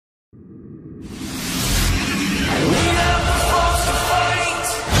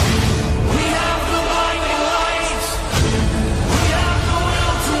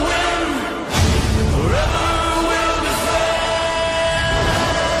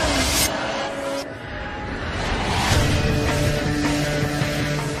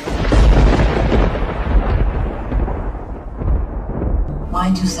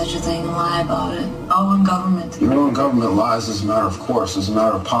lie about it. Our own government. Your own government lies as a matter of course, as a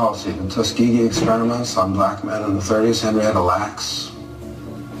matter of policy. The Tuskegee experiments on black men in the 30s, Henrietta Lacks.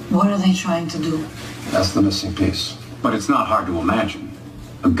 What are they trying to do? That's the missing piece. But it's not hard to imagine.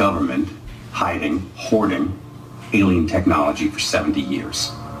 A government hiding, hoarding alien technology for 70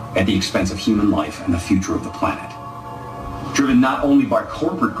 years at the expense of human life and the future of the planet. Driven not only by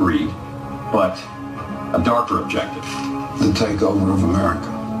corporate greed, but a darker objective. The takeover of America.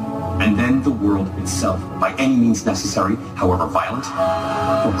 And then the world itself, by any means necessary, however violent,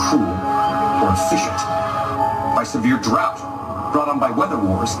 or cruel, or efficient. By severe drought, brought on by weather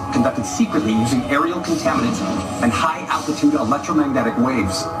wars, conducted secretly using aerial contaminants and high-altitude electromagnetic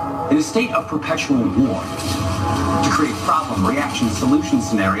waves, in a state of perpetual war, to create problem, reaction, solution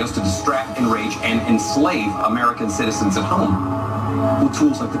scenarios to distract, enrage, and enslave American citizens at home, with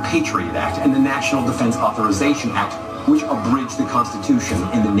tools like the Patriot Act and the National Defense Authorization Act, which abridge the Constitution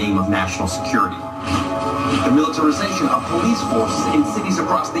in the name of national security. The militarization of police forces in cities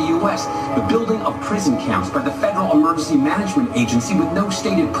across the U.S., the building of prison camps by the Federal Emergency Management Agency with no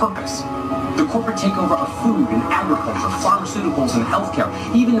stated purpose, the corporate takeover of food and agriculture, pharmaceuticals and healthcare,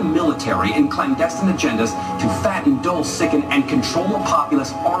 even the military and clandestine agendas to fatten, dull, sicken, and control a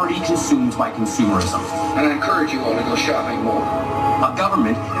populace already consumed by consumerism. And I encourage you all to go shopping more. A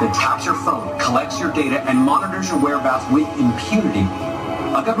government that taps your phone, collects your data, and monitors your whereabouts with impunity.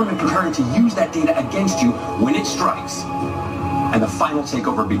 A government preparing to use that data against you when it strikes. And the final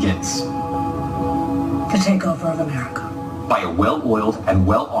takeover begins. The takeover of America. By a well-oiled and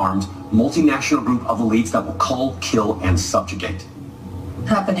well-armed multinational group of elites that will cull, kill, and subjugate.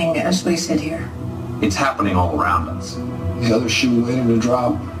 Happening as we sit here. It's happening all around us. The other shoe waiting to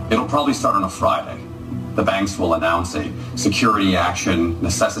drop. It'll probably start on a Friday. The banks will announce a security action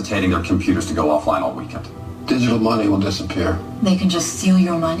necessitating their computers to go offline all weekend. Digital money will disappear. They can just steal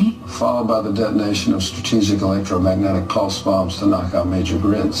your money? Followed by the detonation of strategic electromagnetic pulse bombs to knock out major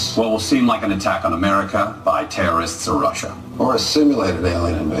grids. What will seem like an attack on America by terrorists or Russia. Or a simulated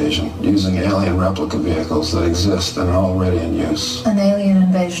alien invasion, using alien replica vehicles that exist and are already in use. An alien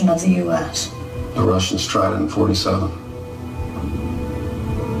invasion of the U.S. The Russians tried it in '47.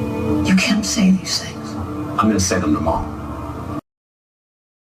 You can't say these things. I'm going to say them tomorrow.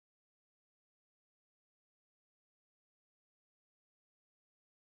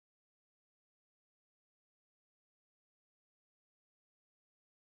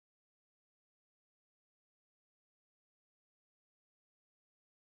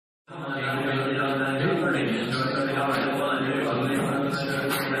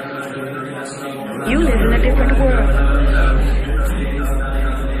 You live in a different world.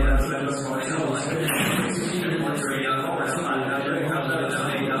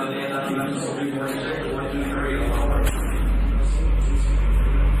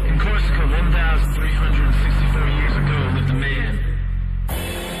 In Corsica, 1,364 years ago, lived a man.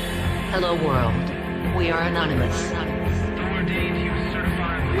 Hello world. We are anonymous. Though ordained, he was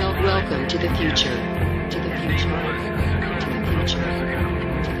certified. Welcome to the future. To the future. To the future.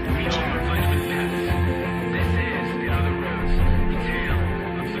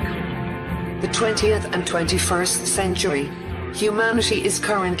 The 20th and 21st century. Humanity is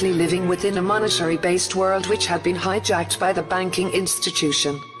currently living within a monetary-based world which had been hijacked by the banking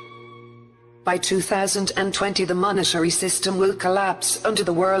institution. By 2020, the monetary system will collapse under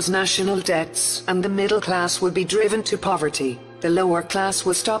the world's national debts, and the middle class will be driven to poverty. The lower class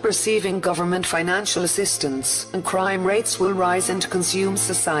will stop receiving government financial assistance, and crime rates will rise and consume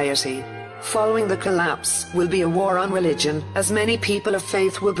society. Following the collapse will be a war on religion, as many people of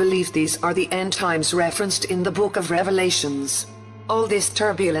faith will believe these are the end times referenced in the Book of Revelations. All this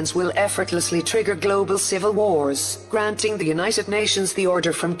turbulence will effortlessly trigger global civil wars, granting the United Nations the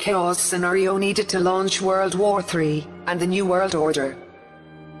order from chaos scenario needed to launch World War III and the New World Order.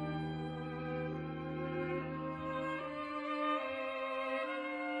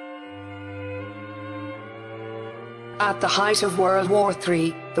 At the height of World War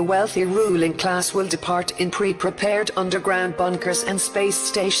III, the wealthy ruling class will depart in pre-prepared underground bunkers and space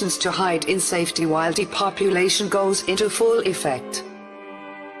stations to hide in safety while depopulation goes into full effect.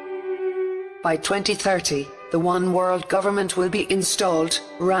 By 2030, the one world government will be installed,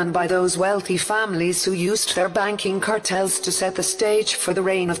 run by those wealthy families who used their banking cartels to set the stage for the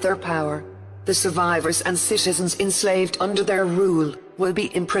reign of their power. The survivors and citizens enslaved under their rule will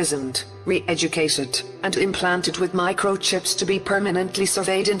be imprisoned, re-educated, and implanted with microchips to be permanently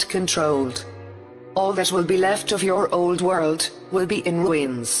surveyed and controlled. All that will be left of your old world will be in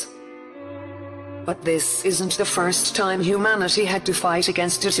ruins. But this isn't the first time humanity had to fight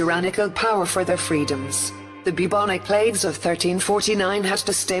against a tyrannical power for their freedoms. The bubonic plagues of 1349 had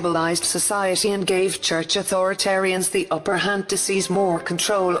destabilized society and gave church authoritarians the upper hand to seize more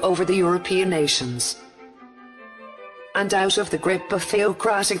control over the European nations. And out of the grip of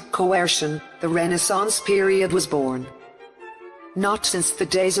theocratic coercion, the Renaissance period was born. Not since the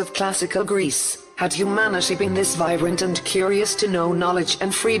days of classical Greece had humanity been this vibrant and curious to know knowledge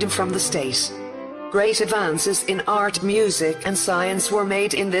and freedom from the state. Great advances in art, music, and science were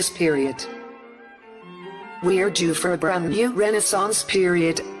made in this period. We're due for a brand new Renaissance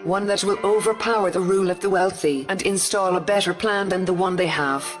period, one that will overpower the rule of the wealthy and install a better plan than the one they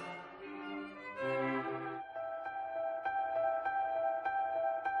have.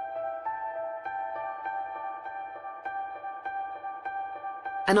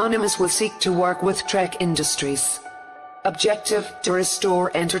 Anonymous will seek to work with Trek Industries. Objective: to restore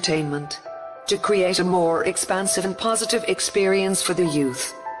entertainment. To create a more expansive and positive experience for the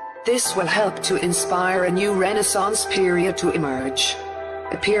youth. This will help to inspire a new Renaissance period to emerge.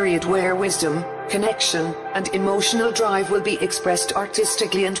 A period where wisdom, connection, and emotional drive will be expressed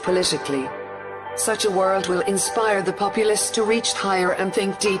artistically and politically. Such a world will inspire the populace to reach higher and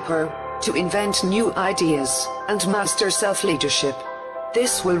think deeper, to invent new ideas, and master self-leadership.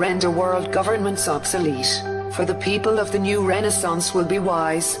 This will render world governments obsolete, for the people of the new Renaissance will be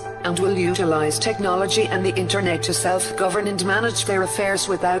wise, and will utilize technology and the internet to self-govern and manage their affairs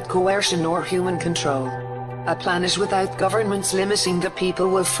without coercion or human control. A planet without governments limiting the people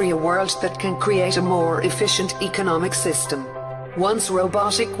will free a world that can create a more efficient economic system. Once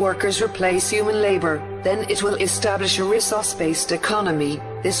robotic workers replace human labor, then it will establish a resource-based economy.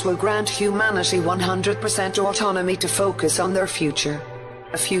 This will grant humanity 100% autonomy to focus on their future.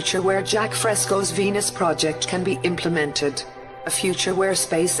 A future where Jack Fresco's Venus project can be implemented. A future where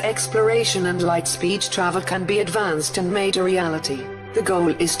space exploration and light-speed travel can be advanced and made a reality. The goal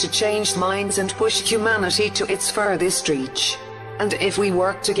is to change minds and push humanity to its furthest reach. And if we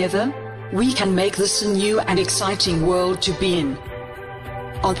work together, we can make this a new and exciting world to be in.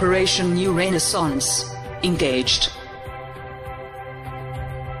 Operation New Renaissance. Engaged.